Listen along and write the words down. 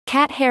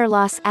Cat hair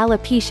loss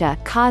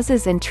alopecia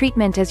causes and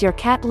treatment as your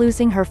cat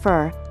losing her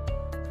fur.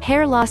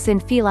 Hair loss in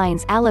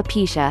felines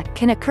alopecia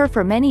can occur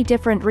for many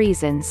different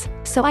reasons,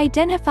 so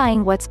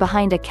identifying what's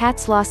behind a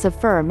cat's loss of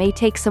fur may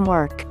take some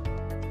work.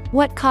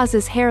 What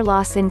causes hair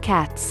loss in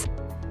cats?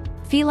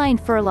 Feline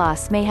fur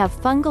loss may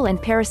have fungal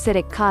and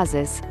parasitic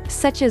causes,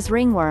 such as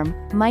ringworm,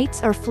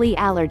 mites or flea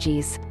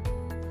allergies.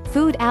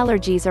 Food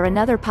allergies are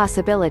another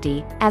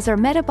possibility, as are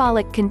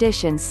metabolic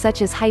conditions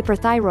such as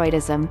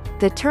hyperthyroidism,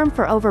 the term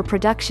for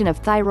overproduction of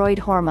thyroid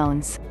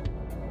hormones.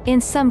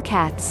 In some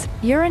cats,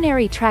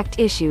 urinary tract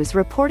issues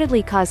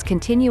reportedly cause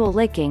continual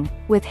licking,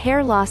 with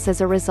hair loss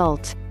as a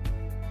result.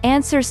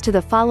 Answers to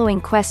the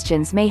following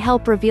questions may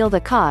help reveal the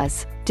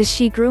cause. Does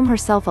she groom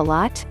herself a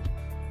lot?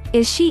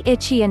 Is she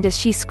itchy and does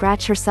she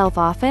scratch herself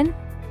often?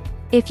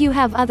 If you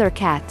have other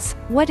cats,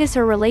 what is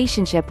her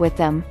relationship with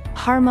them,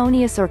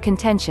 harmonious or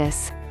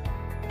contentious?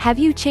 Have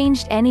you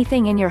changed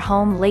anything in your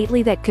home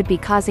lately that could be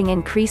causing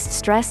increased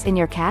stress in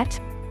your cat?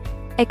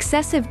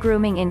 Excessive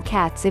grooming in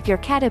cats. If your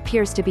cat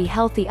appears to be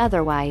healthy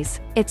otherwise,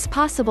 it's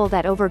possible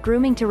that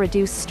overgrooming to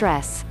reduce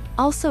stress,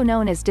 also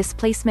known as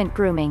displacement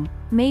grooming,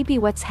 may be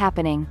what's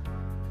happening.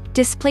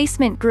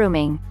 Displacement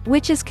grooming,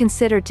 which is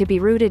considered to be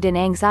rooted in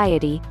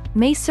anxiety,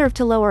 may serve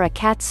to lower a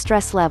cat's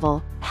stress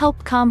level,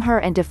 help calm her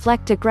and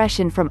deflect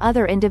aggression from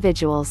other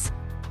individuals.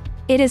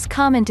 It is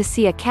common to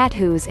see a cat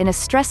who's in a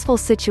stressful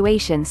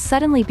situation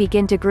suddenly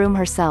begin to groom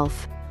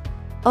herself.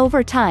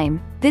 Over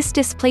time, this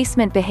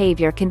displacement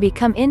behavior can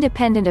become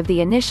independent of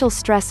the initial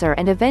stressor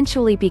and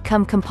eventually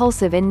become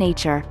compulsive in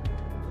nature.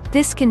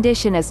 This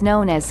condition is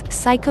known as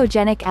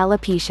psychogenic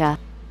alopecia.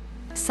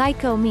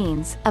 Psycho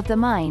means of the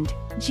mind,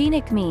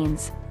 genic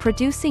means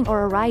producing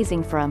or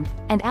arising from,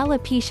 and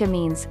alopecia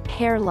means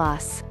hair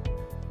loss.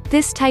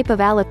 This type of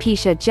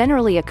alopecia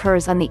generally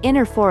occurs on the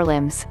inner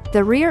forelimbs,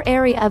 the rear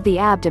area of the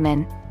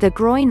abdomen, the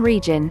groin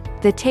region,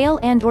 the tail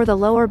and/or the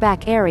lower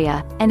back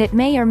area, and it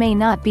may or may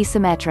not be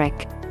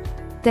symmetric.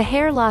 The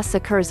hair loss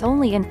occurs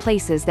only in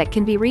places that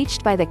can be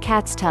reached by the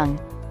cat's tongue.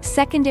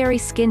 Secondary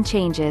skin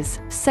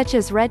changes, such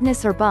as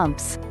redness or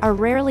bumps, are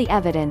rarely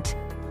evident.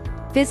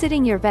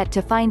 Visiting your vet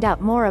to find out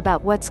more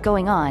about what's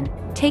going on.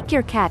 Take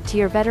your cat to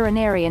your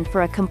veterinarian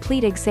for a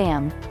complete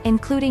exam,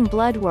 including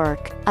blood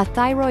work, a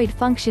thyroid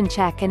function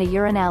check and a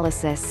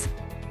urinalysis.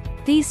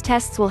 These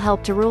tests will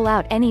help to rule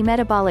out any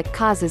metabolic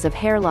causes of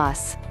hair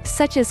loss,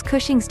 such as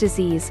Cushing's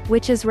disease,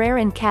 which is rare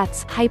in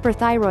cats,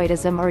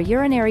 hyperthyroidism or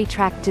urinary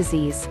tract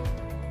disease.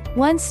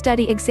 One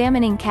study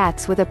examining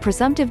cats with a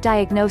presumptive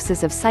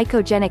diagnosis of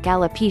psychogenic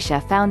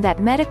alopecia found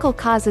that medical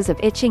causes of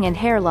itching and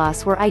hair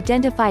loss were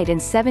identified in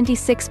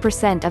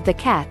 76% of the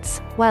cats,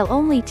 while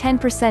only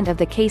 10% of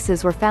the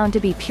cases were found to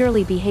be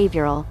purely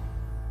behavioral.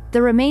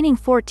 The remaining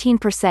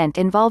 14%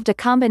 involved a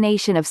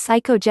combination of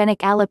psychogenic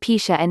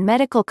alopecia and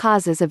medical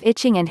causes of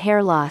itching and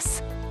hair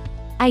loss.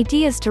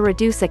 Ideas to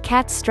reduce a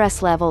cat's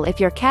stress level. If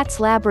your cat's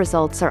lab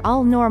results are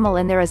all normal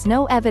and there is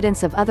no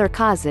evidence of other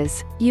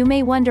causes, you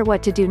may wonder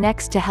what to do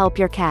next to help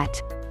your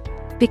cat.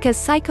 Because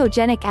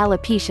psychogenic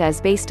alopecia is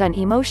based on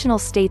emotional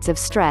states of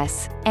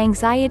stress,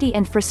 anxiety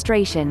and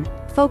frustration,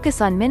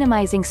 focus on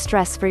minimizing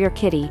stress for your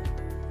kitty.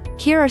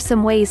 Here are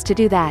some ways to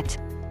do that.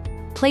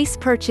 Place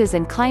perches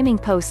and climbing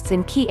posts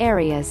in key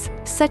areas,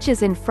 such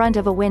as in front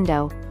of a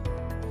window.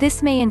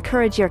 This may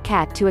encourage your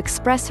cat to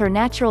express her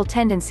natural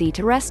tendency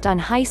to rest on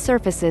high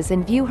surfaces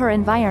and view her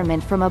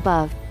environment from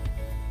above.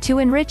 To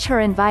enrich her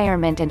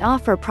environment and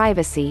offer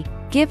privacy,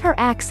 give her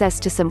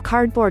access to some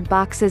cardboard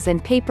boxes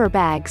and paper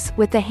bags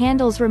with the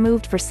handles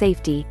removed for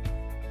safety.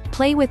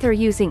 Play with her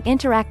using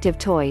interactive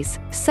toys,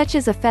 such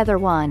as a feather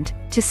wand,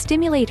 to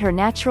stimulate her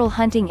natural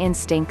hunting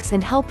instincts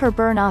and help her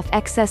burn off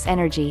excess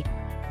energy.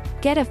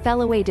 Get a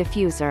fell-away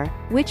diffuser,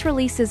 which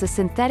releases a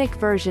synthetic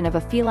version of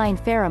a feline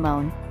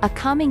pheromone, a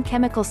calming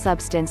chemical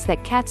substance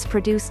that cats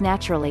produce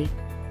naturally.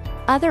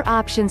 Other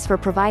options for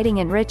providing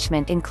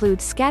enrichment include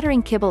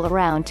scattering kibble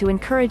around to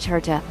encourage her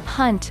to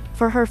hunt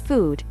for her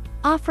food,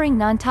 offering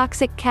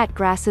non-toxic cat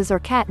grasses or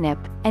catnip,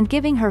 and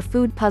giving her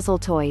food puzzle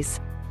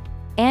toys.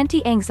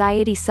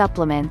 Anti-anxiety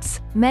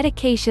supplements,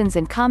 medications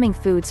and calming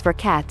foods for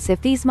cats.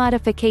 If these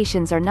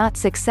modifications are not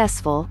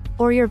successful,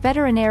 or your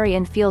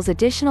veterinarian feels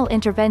additional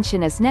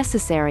intervention is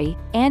necessary,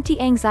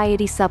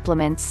 anti-anxiety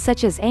supplements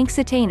such as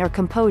Angstitane or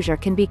Composure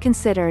can be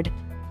considered.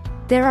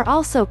 There are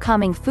also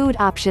calming food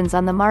options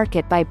on the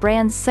market by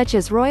brands such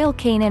as Royal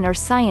Canin or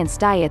Science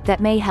Diet that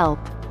may help.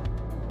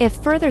 If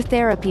further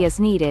therapy is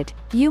needed,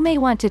 you may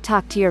want to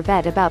talk to your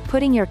vet about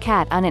putting your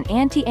cat on an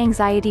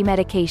anti-anxiety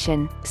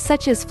medication,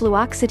 such as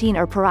fluoxetine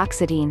or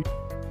paroxetine.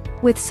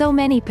 With so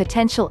many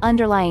potential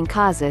underlying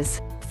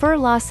causes, fur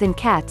loss in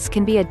cats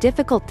can be a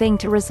difficult thing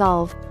to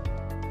resolve.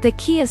 The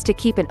key is to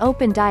keep an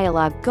open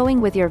dialogue going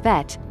with your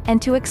vet,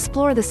 and to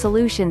explore the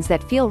solutions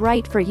that feel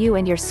right for you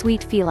and your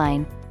sweet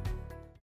feline.